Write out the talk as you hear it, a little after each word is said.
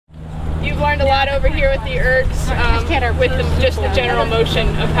learned a lot over here with the ergs, with just the general motion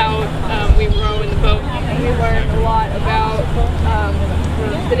of how we row in the boat. We learned a lot about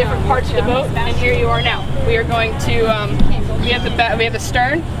the different parts of the boat, and here you are now. We are going to, we have the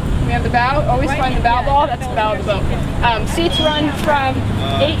stern, we have the bow. Always find the bow ball, that's the bow of the boat. Seats run from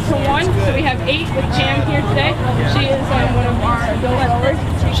 8 to 1, so we have 8 with Jam here today. She is one of our bilge rowers.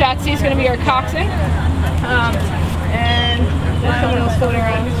 Shotzi is going to be our coxswain. And there's someone else floating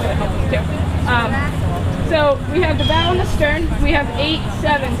around who's going to help us too. So we have the bow and the stern. We have 8,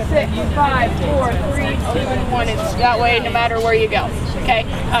 7, 6, 5, 4, 3, 2, 1. It's that way no matter where you go. Okay.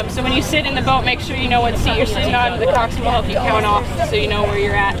 So when you sit in the boat, make sure you know what seat you're sitting on. The coxswain will help you count off so you know where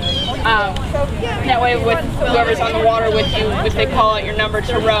you're at. That way, with whoever's on the water with you, if they call out your number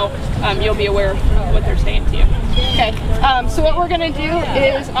to row, you'll be aware of what they're saying to you. Okay, so what we're going to do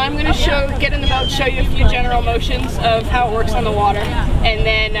is I'm going to get in the boat, show you a few general motions of how it works on the water, and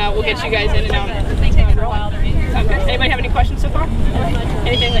then we'll get you guys in and out. Anybody have any questions so far?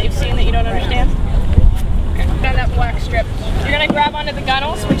 Anything that you've seen that you don't understand? Okay, down that black strip. You're going to grab onto the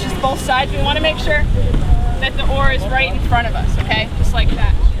gunnels, which is both sides. We want to make sure that the oar is right in front of us, okay? Just like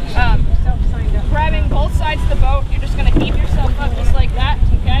that. Grabbing both sides of the boat, you're just going to heave yourself up just like that,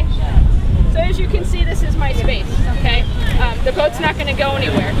 okay? So as you can see, this is my space, okay? The boat's not going to go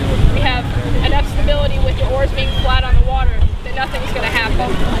anywhere. We have enough stability with the oars being flat on the water that nothing's going to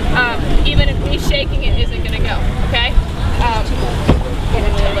happen. Even if me shaking it isn't going to go, okay? Get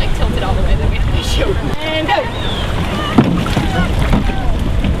it to like tilt it all the way, then we have to shoot. And go!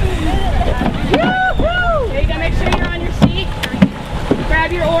 Woo-hoo! There you go, make sure you're on your seat.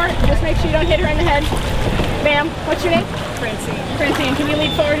 Grab your oar, just make sure you don't hit her in the head. Ma'am, what's your name? Francine. Francine, can you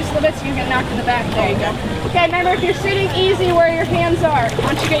lean forward just a little bit so you can get knocked in the back? There you go. Okay, remember if you're sitting easy where your hands are.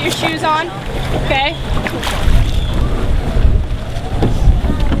 Once you get your shoes on, okay?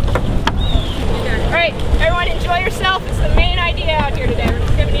 Alright, everyone enjoy yourself. It's the main idea out here today. We're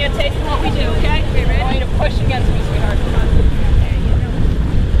just giving you a taste of what we do.